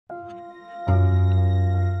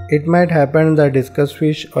It might happen that discus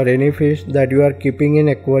fish or any fish that you are keeping in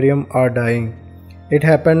aquarium are dying. It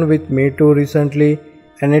happened with me too recently,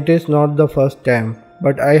 and it is not the first time,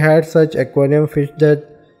 but I had such aquarium fish death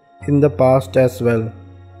in the past as well.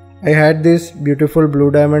 I had this beautiful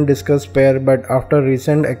blue diamond discus pair, but after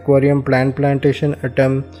recent aquarium plant plantation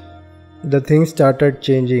attempt, the things started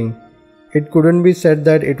changing. It couldn't be said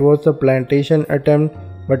that it was the plantation attempt,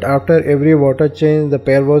 but after every water change, the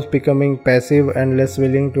pair was becoming passive and less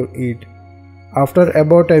willing to eat. After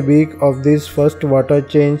about a week of this first water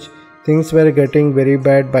change, things were getting very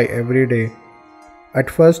bad by every day. At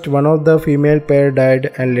first, one of the female pair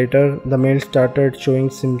died, and later the male started showing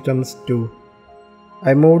symptoms too.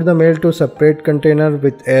 I moved the male to separate container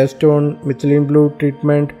with airstone methylene blue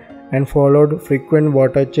treatment and followed frequent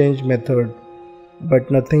water change method, but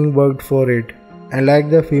nothing worked for it, and like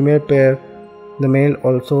the female pair, the male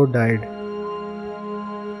also died.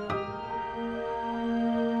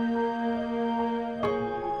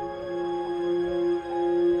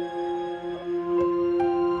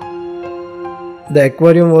 The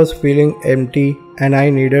aquarium was feeling empty and I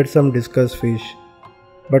needed some discus fish.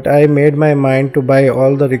 But I made my mind to buy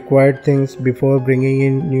all the required things before bringing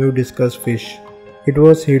in new discus fish. It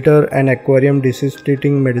was heater and aquarium disease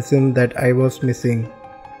treating medicine that I was missing.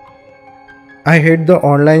 I hit the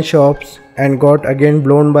online shops and got again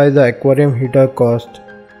blown by the aquarium heater cost.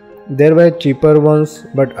 There were cheaper ones,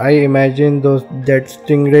 but I imagined those jet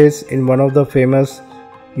stingrays in one of the famous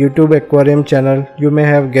YouTube aquarium channel. You may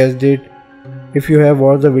have guessed it if you have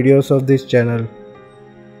watched the videos of this channel.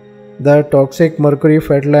 The toxic mercury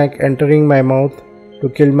felt like entering my mouth to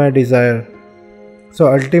kill my desire.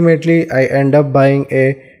 So ultimately I end up buying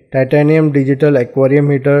a titanium digital aquarium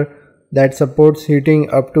heater that supports heating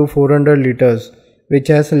up to 400 liters, which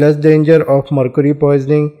has less danger of mercury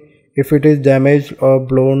poisoning if it is damaged or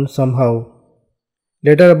blown somehow.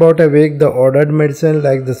 Later about a week, the ordered medicine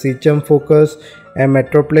like the Sechum Focus and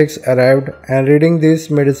Metroplex arrived, and reading these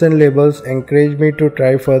medicine labels encouraged me to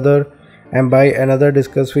try further and buy another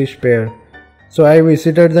discus fish pair. So I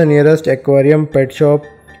visited the nearest aquarium pet shop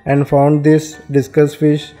and found this discus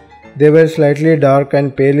fish. They were slightly dark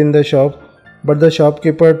and pale in the shop, but the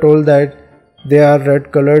shopkeeper told that they are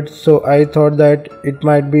red colored, so I thought that it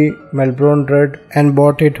might be Melbourne red and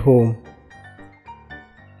bought it home.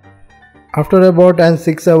 After about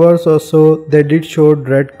 6 hours or so, they did show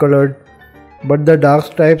red colored, but the dark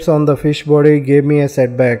stripes on the fish body gave me a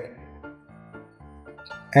setback.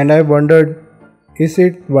 And I wondered, is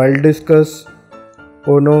it wild discus?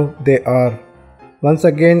 Oh no, they are. Once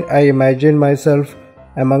again I imagined myself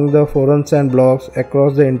among the forums and blogs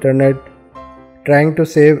across the internet trying to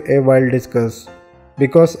save a wild discus,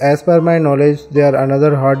 because as per my knowledge they are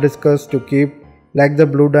another hard discus to keep like the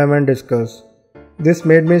blue diamond discus. This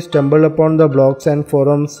made me stumble upon the blogs and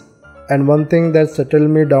forums, and one thing that settled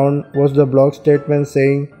me down was the blog statement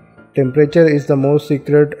saying temperature is the most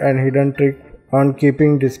secret and hidden trick on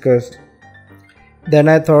keeping discus. Then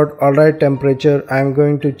I thought, alright temperature, I am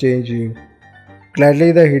going to change you.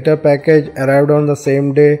 Gladly the heater package arrived on the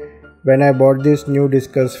same day when I bought this new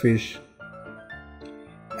discus fish.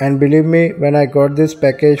 And believe me, when I got this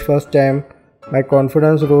package first time, my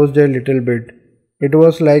confidence rose a little bit. It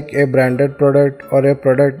was like a branded product or a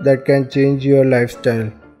product that can change your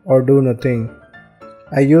lifestyle or do nothing.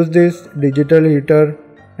 I used this digital heater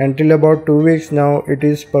until about 2 weeks now. It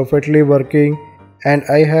is perfectly working, and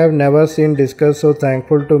I have never seen discus so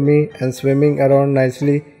thankful to me and swimming around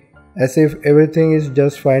nicely as if everything is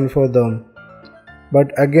just fine for them.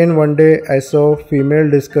 But again one day I saw female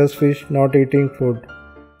discus fish not eating food,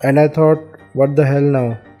 and I thought, what the hell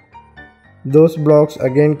now? Those blogs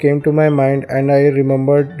again came to my mind, and I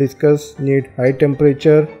remembered discus need high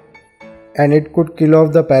temperature and it could kill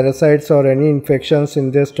off the parasites or any infections in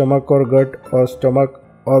their stomach or gut or stomach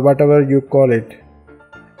or whatever you call it.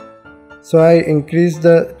 So I increased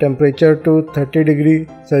the temperature to 30 degrees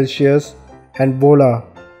Celsius and voila,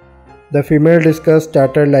 the female discus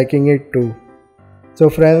started liking it too. So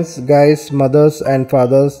friends, guys, mothers and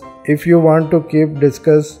fathers, if you want to keep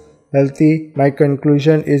discus healthy, my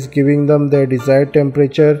conclusion is giving them their desired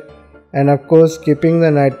temperature and of course keeping the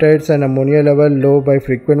nitrates and ammonia level low by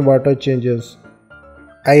frequent water changes.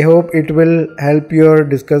 I hope it will help your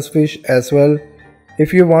discus fish as well.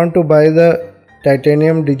 If you want to buy the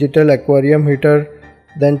titanium digital aquarium heater,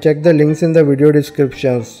 then check the links in the video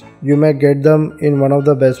descriptions. You may get them in one of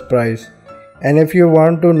the best price. And if you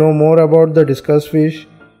want to know more about the discus fish,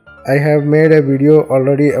 I have made a video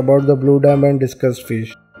already about the blue diamond discus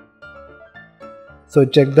fish. So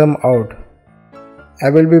check them out. I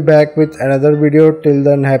will be back with another video. Till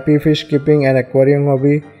then, happy fish keeping and aquarium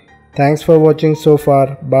hobby. Thanks for watching so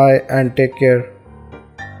far. Bye and take care.